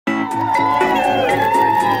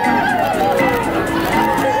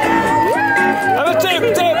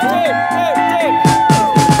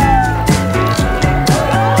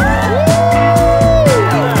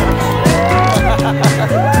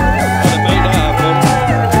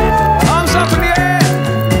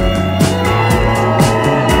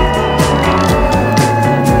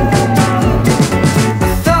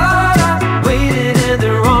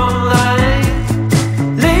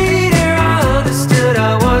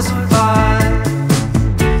was fine.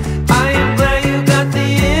 I am glad you got the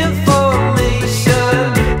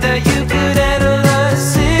information, that you could handle the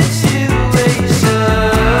situation.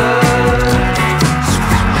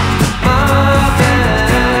 My bad,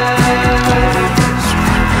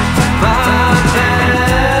 my bad.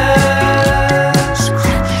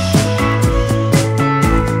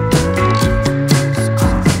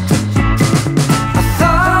 I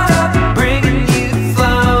thought of bringing you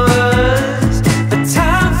flowers, but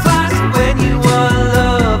time flies when you are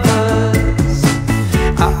lovers.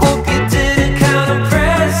 I hope you didn't count on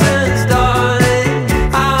presents, darling.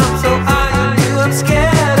 I'm so high on you, I'm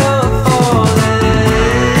scared of falling.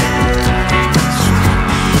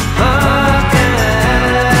 My bad,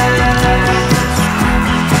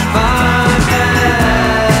 my bad,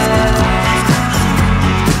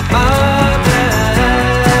 my bad.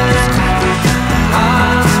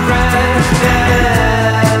 I'll spread that.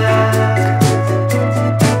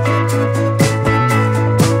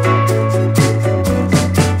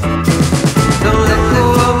 Don't let go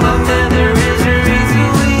of my man, there is a reason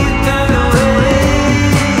we got away.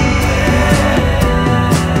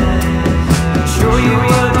 I'm sure you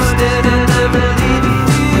understand, and I believe if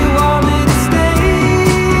you want me to stay.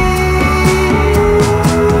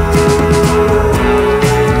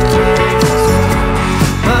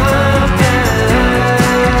 My bad,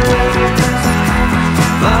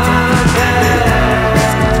 my bad,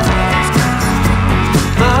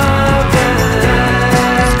 my bad.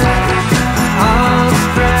 I'll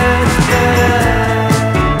spread that.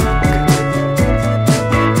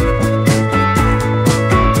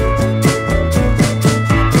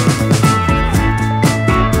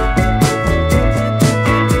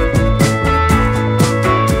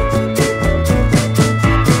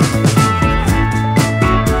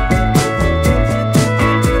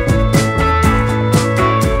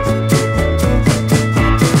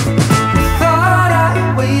 Thought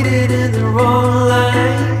I waited in the wrong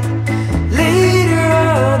line. Later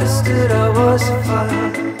I understood I was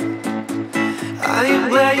fine. I am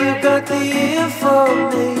glad you got the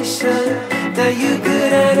information, that you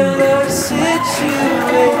could handle the situation.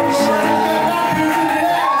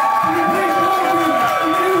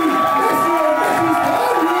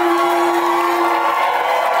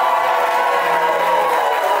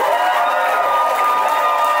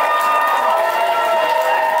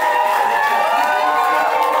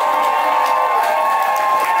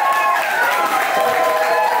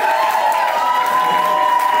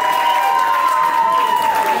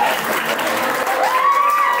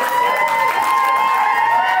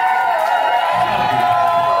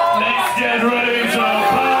 Let's get ready to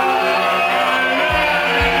party!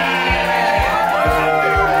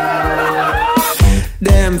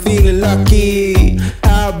 Damn, feeling lucky.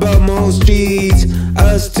 Out above most streets,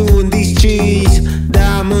 us two in these trees.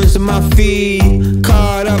 Diamonds on my feet,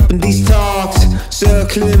 caught up in these talks,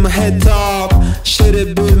 circling my head top.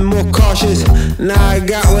 Should've been more cautious. Now I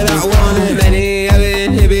got what I wanted. Many I've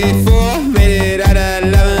been here before, made it out of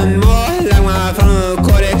 11 more. Like my frontal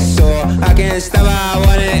cortex, so I can't stop. I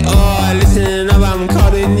want it all. Listen up, I'm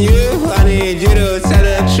calling you. I need you to tell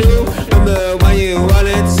the truth. Remember when you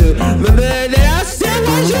wanted to. Remember that I said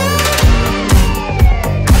my truth.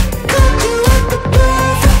 Got you at the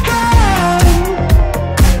perfect time.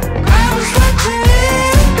 I was watching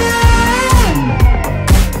it then.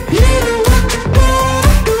 You know what you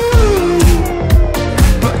wanna do,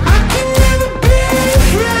 but I can never be your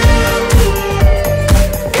friend.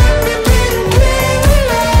 Got me reading between the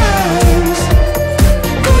lines.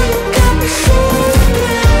 Girl, you got me so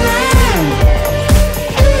blind.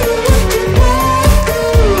 You know what you wanna do,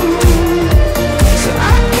 so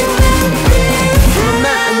I can never be your friend. We're a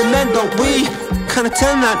man and the men, don't we? Kinda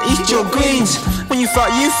turn around, eat your greens. When you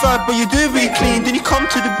fight, but you do be clean. Then you come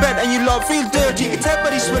to the bed and you love real dirty. You can tell by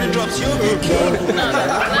these sweater drops, you're real keen.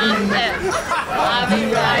 I'll be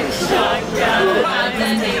right shotgun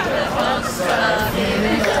underneath the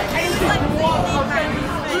monster.